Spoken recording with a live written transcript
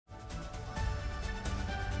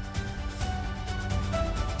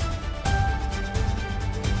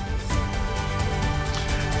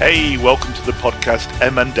Hey, welcome to the podcast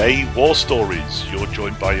M&A War Stories. You're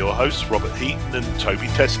joined by your hosts, Robert Heaton and Toby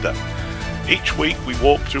Tester. Each week we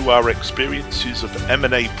walk through our experiences of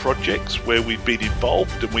M&A projects where we've been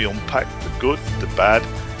involved, and we unpack the good, the bad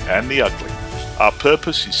and the ugly. Our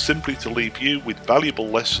purpose is simply to leave you with valuable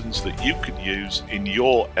lessons that you can use in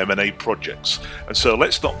your M&A projects. And so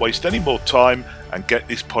let's not waste any more time and get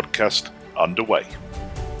this podcast underway.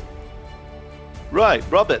 Right,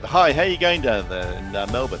 Robert, hi, how are you going down there in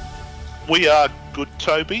Melbourne? We are good,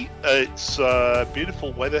 Toby. It's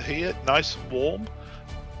beautiful weather here, nice and warm.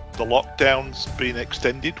 The lockdown's been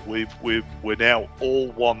extended. We're now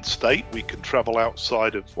all one state. We can travel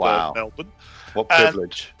outside of Melbourne. What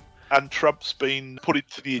privilege. And Trump's been put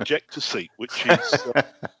into the ejector seat, which is,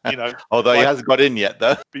 Although he hasn't got in yet,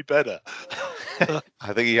 though. Be better.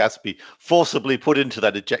 I think he has to be forcibly put into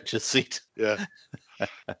that ejector seat. Yeah.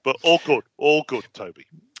 But all good, Toby.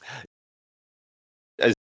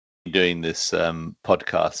 As been doing this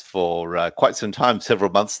podcast for quite some time, several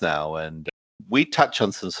months now, and we touch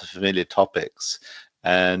on some familiar topics.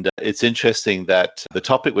 And it's interesting that the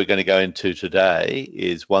topic we're going to go into today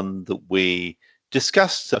is one that we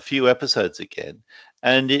discussed a few episodes again,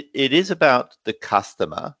 and it is about the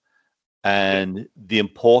customer and the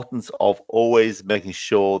importance of always making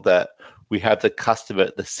sure that we have the customer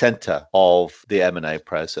at the center of the M&A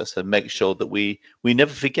process and make sure that we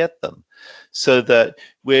never forget them, so that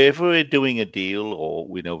wherever we're doing a deal or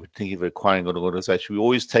we're thinking of acquiring an organization, we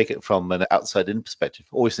always take it from an outside-in perspective,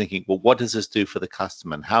 always thinking, well, what does this do for the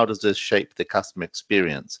customer and how does this shape the customer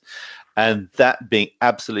experience? And that being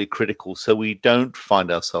absolutely critical, so we don't find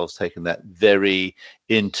ourselves taking that very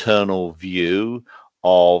internal view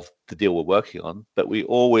of the deal we're working on, but we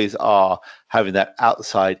always are having that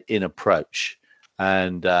outside-in approach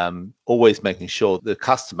and always making sure the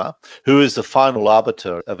customer, who is the final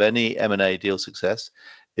arbiter of any M&A deal success,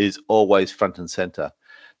 is always front and center.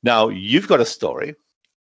 Now, you've got a story,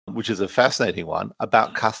 which is a fascinating one,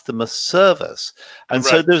 about customer service. And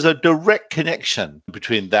so there's a direct connection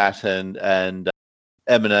between that and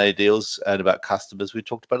M&A deals and about customers we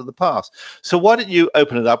talked about in the past. So why don't you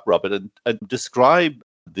open it up, Robert, and describe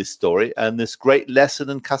this story and this great lesson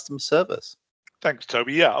in customer service? Thanks,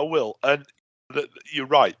 Toby. Yeah, I will. And you're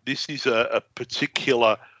right. This is a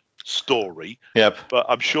particular story. Yep. But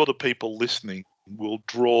I'm sure the people listening will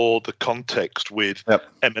draw the context with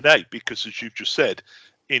M&A, because as you've just said,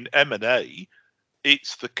 in M&A,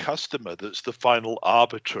 it's the customer that's the final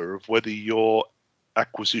arbiter of whether your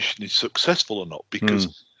acquisition is successful or not,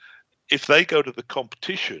 because if they go to the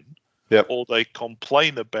competition or they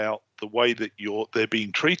complain about the way that they're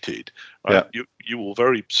being treated, right, you will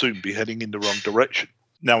very soon be heading in the wrong direction.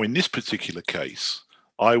 Now, in this particular case,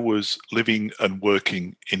 I was living and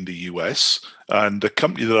working in the US, and the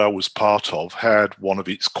company that I was part of had one of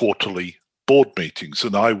its quarterly board meetings,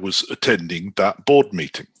 and I was attending that board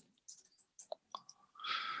meeting.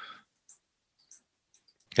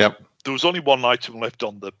 Yep. There was only one item left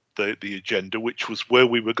on the agenda, which was where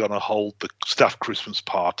we were going to hold the staff Christmas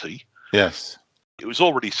party. Yes. It was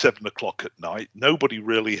already 7:00 at night. Nobody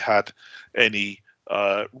really had any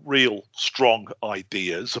real strong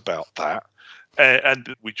ideas about that.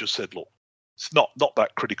 And we just said, look, it's not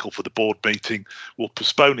that critical for the board meeting. We'll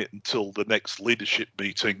postpone it until the next leadership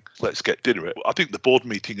meeting. Let's get dinner. I think the board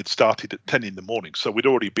meeting had started at 10 in the morning, so we'd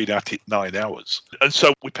already been at it 9 hours. And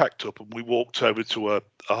so we packed up and we walked over to a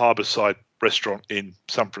harborside restaurant in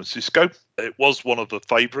San Francisco. It was one of the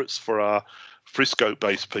favorites for our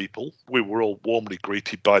Frisco-based people. We were all warmly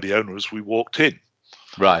greeted by the owner as we walked in.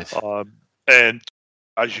 Right. And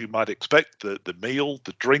as you might expect, the meal,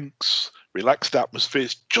 the drinks, relaxed atmosphere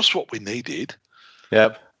is just what we needed.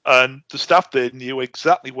 Yep. And the staff there knew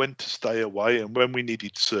exactly when to stay away and when we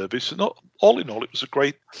needed service. And all in all, it was a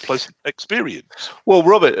great, pleasant experience. Well,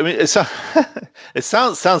 Robert, I mean, it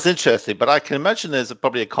sounds interesting, but I can imagine there's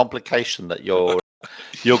probably a complication that you're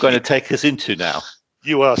going to take us into now.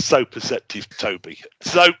 You are so perceptive, Toby.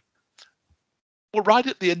 So we're right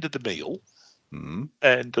at the end of the meal,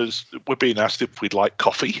 and we're being asked if we'd like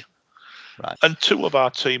coffee. Right. And two of our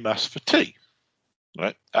team asked for tea.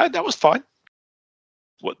 Right, and that was fine.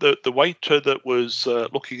 What the waiter that was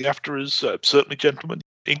looking after us, certainly gentlemen,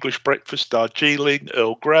 English breakfast, Darjeeling,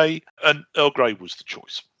 Earl Grey, and Earl Grey was the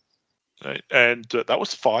choice. Right? And that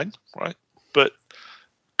was fine, right? But a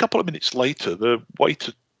couple of minutes later, the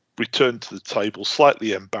waiter returned to the table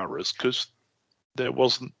slightly embarrassed because there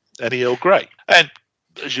wasn't any Earl Grey. And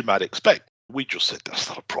as you might expect, we just said that's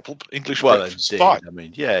not a problem. English breakfast, fine. I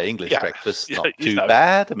mean, English breakfast, not too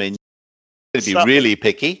bad. I mean, you'd be really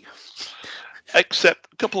picky. Except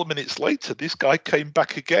a couple of minutes later, this guy came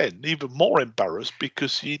back again, even more embarrassed,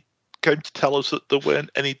 because he came to tell us that there weren't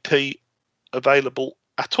any tea available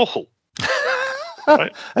at all.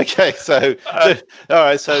 Right? Okay, so all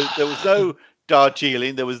right, so there was no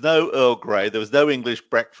Darjeeling, there was no Earl Grey, there was no English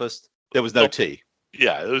breakfast, there was no tea.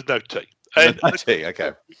 Yeah, there was no tea. No tea.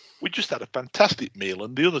 Okay. We just had a fantastic meal,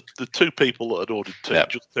 and the two people that had ordered tea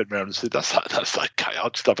just turned around and said, "That's okay.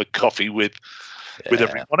 I'll just have a coffee with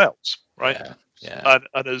everyone else, right?" Yeah.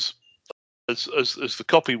 And as the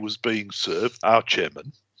coffee was being served, our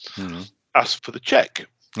chairman asked for the check.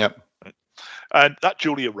 Yep. And that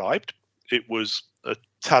duly arrived. It was a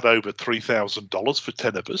tad over $3,000 for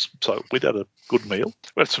 10 of us, so we'd had a good meal.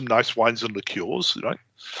 We had some nice wines and liqueurs, right?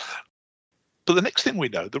 But the next thing we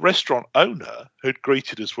know, the restaurant owner who'd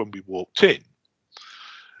greeted us when we walked in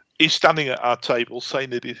is standing at our table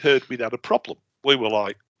saying that he'd heard we'd had a problem. We were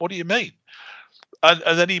like, "What do you mean?" And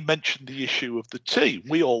then he mentioned the issue of the tea.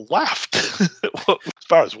 We all laughed. As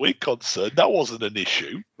far as we're concerned, that wasn't an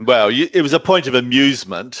issue. Well, it was a point of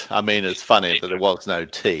amusement. I mean, it's funny that there was no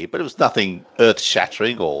tea, but it was nothing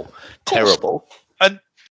earth-shattering or terrible. And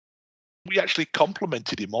we actually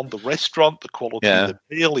complimented him on the restaurant, the quality of the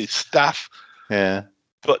meal, his staff. Yeah.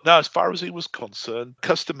 But now, as far as he was concerned,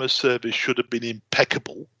 customer service should have been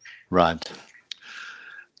impeccable. Right.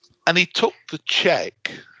 And he took the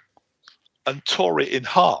check and tore it in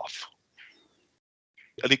half.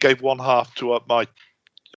 And he gave one half to my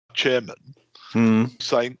chairman,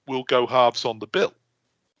 saying, "We'll go halves on the bill."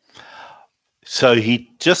 So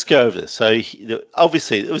he just go over this. So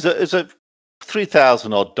obviously it was a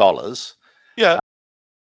 $3,000 odd. Yeah.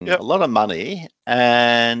 A lot of money.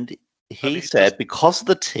 And he said, because of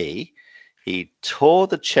the tea, he tore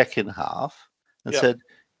the check in half and said,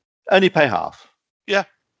 "Only pay half." Yeah,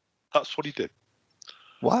 that's what he did.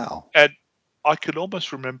 Wow. And I can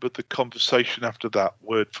almost remember the conversation after that,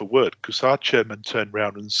 word for word, because our chairman turned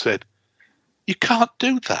around and said, "You can't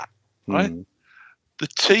do that, right?"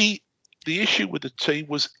 The issue with the tea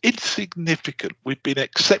was insignificant. We've been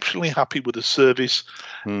exceptionally happy with the service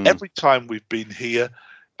every time we've been here.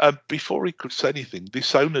 Before he could say anything,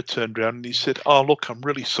 this owner turned around and he said, "Oh, look, I'm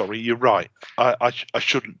really sorry. You're right. I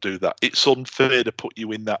shouldn't do that. It's unfair to put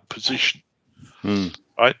you in that position."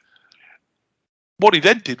 Right? What he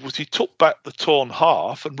then did was he took back the torn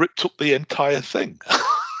half and ripped up the entire thing.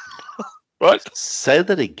 Right? Say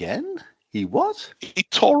that again? He what? He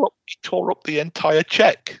tore up the entire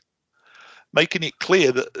check, making it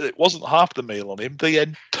clear that it wasn't half the meal on him; the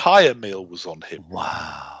entire meal was on him.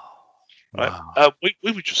 Wow! Right? Wow.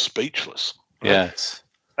 We were just speechless. Right? Yes.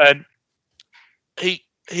 And he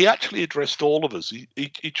actually addressed all of us.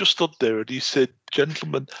 He just stood there and he said,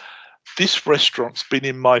 "Gentlemen, this restaurant's been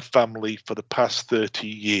in my family for the past 30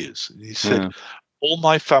 years. And he said, all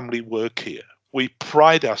my family work here. We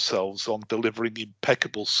pride ourselves on delivering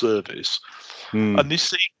impeccable service. And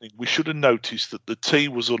this evening, we should have noticed that the tea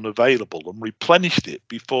was unavailable and replenished it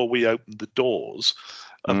before we opened the doors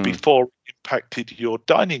and before it impacted your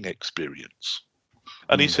dining experience."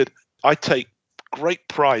 And he said, "I take great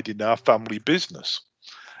pride in our family business.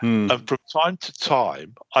 And from time to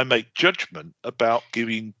time, I make judgment about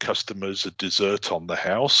giving customers a dessert on the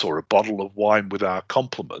house or a bottle of wine with our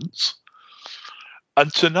compliments.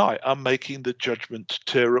 And tonight, I'm making the judgment to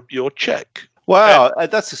tear up your check." Wow,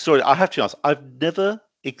 that's a story. I have to be honest, I've never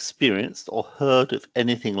experienced or heard of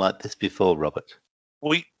anything like this before, Robert.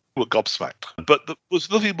 We were gobsmacked, but there was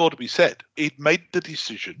nothing more to be said. He'd made the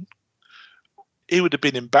decision. He would have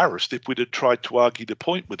been embarrassed if we'd have tried to argue the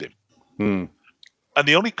point with him. And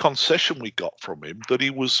the only concession we got from him, that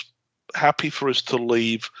he was happy for us to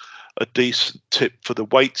leave a decent tip for the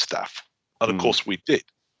wait staff. And of course we did.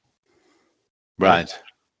 Right.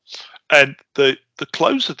 And the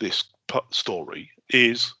close of this story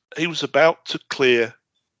is he was about to clear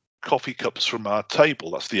coffee cups from our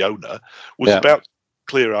table. That's the owner. Was about to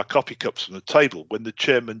clear our coffee cups from the table when the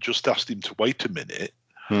chairman just asked him to wait a minute.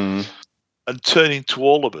 And turning to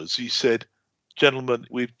all of us, he said, "Gentlemen,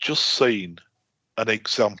 we've just seen an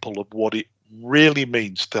example of what it really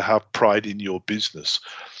means to have pride in your business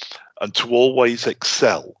and to always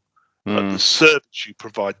excel at the service you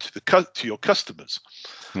provide to your customers.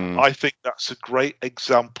 I think that's a great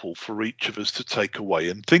example for each of us to take away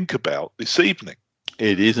and think about this evening."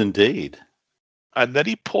 It is indeed. And then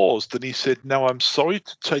he paused and he said, "Now, I'm sorry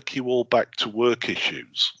to take you all back to work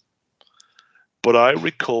issues, but I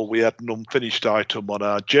recall we had an unfinished item on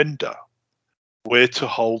our agenda, where to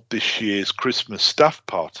hold this year's Christmas staff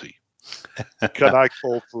party. Can I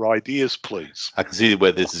call for ideas, please?" I can see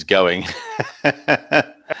where this is going.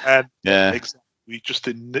 And exactly, We just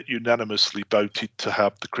unanimously voted to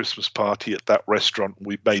have the Christmas party at that restaurant.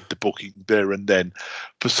 We made the booking there and then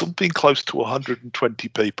for something close to 120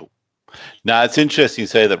 people. Now, it's interesting you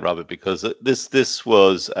say that, Robert, because this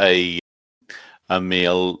was a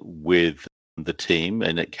meal with the team,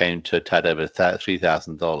 and it came to a tad over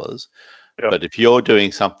 $3,000. Yeah. But if you're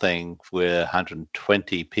doing something with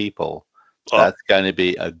 120 people, that's going to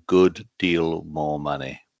be a good deal more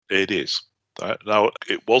money. It is. Now,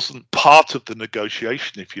 it wasn't part of the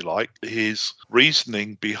negotiation, if you like. His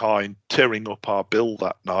reasoning behind tearing up our bill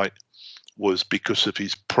that night was because of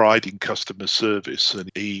his pride in customer service, and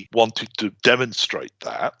he wanted to demonstrate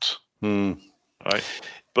that. Right?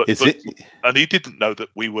 And he didn't know that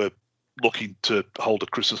we were looking to hold a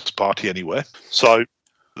Christmas party anywhere. So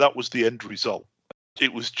that was the end result.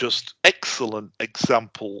 It was just excellent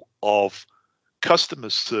example of customer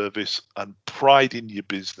service and pride in your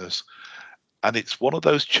business. And it's one of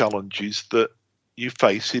those challenges that you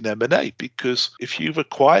face in M&A, because if you've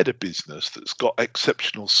acquired a business that's got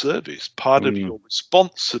exceptional service, part of your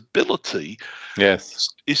responsibility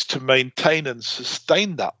is to maintain and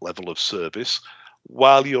sustain that level of service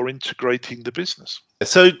while you're integrating the business.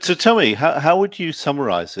 So tell me, how would you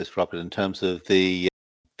summarize this, Robert, in terms of the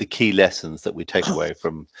key lessons that we take away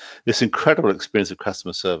from this incredible experience of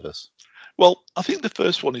customer service? Well, I think the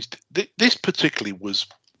first one is this particularly was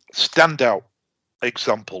standout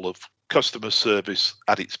example of customer service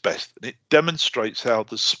at its best. And it demonstrates how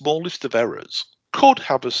the smallest of errors could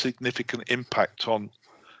have a significant impact on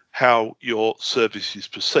how your service is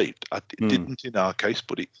perceived. It didn't in our case,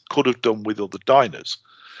 but it could have done with other diners.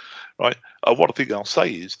 Right? One thing I'll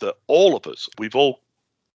say is that all of us, we've all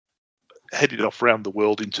headed off around the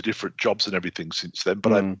world into different jobs and everything since then,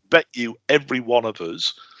 but I bet you every one of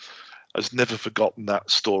us has never forgotten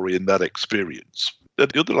that story and that experience.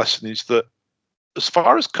 The other lesson is that as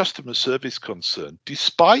far as customer service is concerned,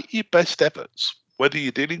 despite your best efforts, whether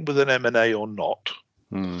you're dealing with an M&A or not,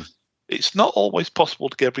 it's not always possible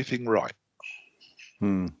to get everything right.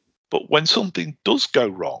 But when something does go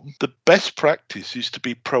wrong, the best practice is to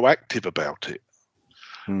be proactive about it.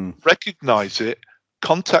 Recognize it,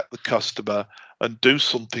 contact the customer, and do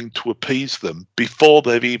something to appease them before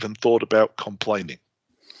they've even thought about complaining.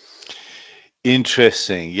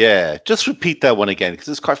 Interesting. Yeah. Just repeat that one again, because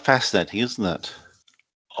it's quite fascinating, isn't it?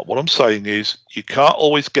 What I'm saying is you can't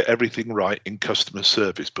always get everything right in customer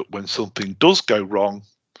service, but when something does go wrong,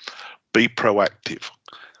 be proactive.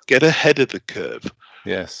 Get ahead of the curve.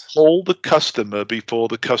 Yes. Call the customer before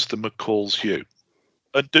the customer calls you.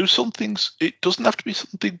 And do some things. It doesn't have to be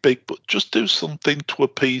something big, but just do something to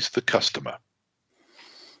appease the customer.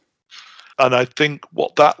 And I think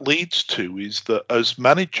what that leads to is that as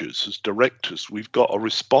managers, as directors, we've got a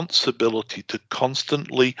responsibility to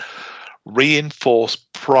constantly reinforce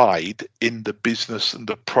pride in the business and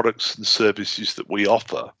the products and services that we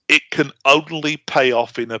offer. It can only pay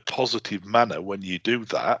off in a positive manner when you do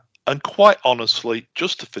that. And quite honestly,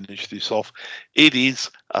 just to finish this off, it is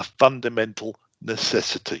a fundamental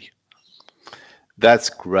necessity.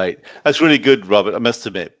 That's great. That's really good, Robert. I must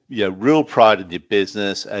admit, real pride in your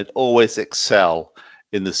business and always excel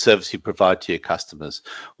in the service you provide to your customers.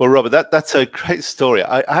 Well, Robert, that's a great story.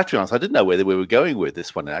 I have to be honest, I didn't know where we were going with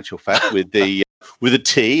this one, in actual fact, with the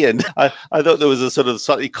tea. And I thought there was a sort of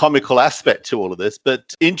slightly comical aspect to all of this,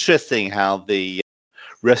 but interesting how the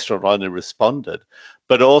restaurant owner responded,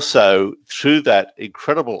 but also through that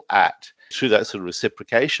incredible act, through that sort of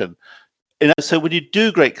reciprocation. So when you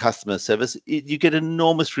do great customer service, you get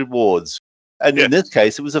enormous rewards. And in this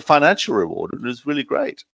case, it was a financial reward. It was really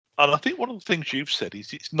great. And I think one of the things you've said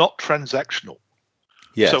is it's not transactional.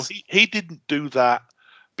 Yes. So he didn't do that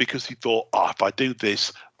because he thought, if I do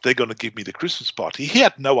this, they're going to give me the Christmas party. He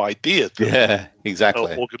had no idea that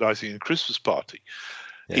exactly. Organizing a Christmas party.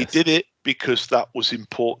 Yes. He did it because that was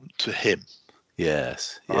important to him.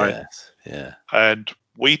 Yes, right? Yes, yeah. And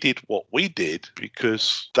we did what we did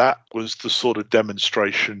because that was the sort of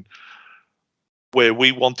demonstration where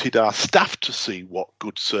we wanted our staff to see what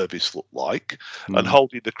good service looked like, and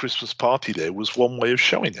holding the Christmas party there was one way of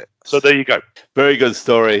showing it. So there you go. Very good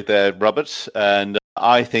story there, Robert. And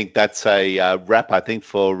I think that's a wrap, I think,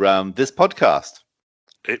 for this podcast.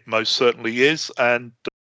 It most certainly is. And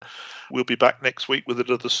we'll be back next week with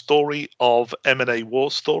another story of M&A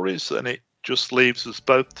war stories. And it just leaves us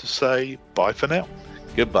both to say bye for now.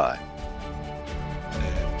 Goodbye.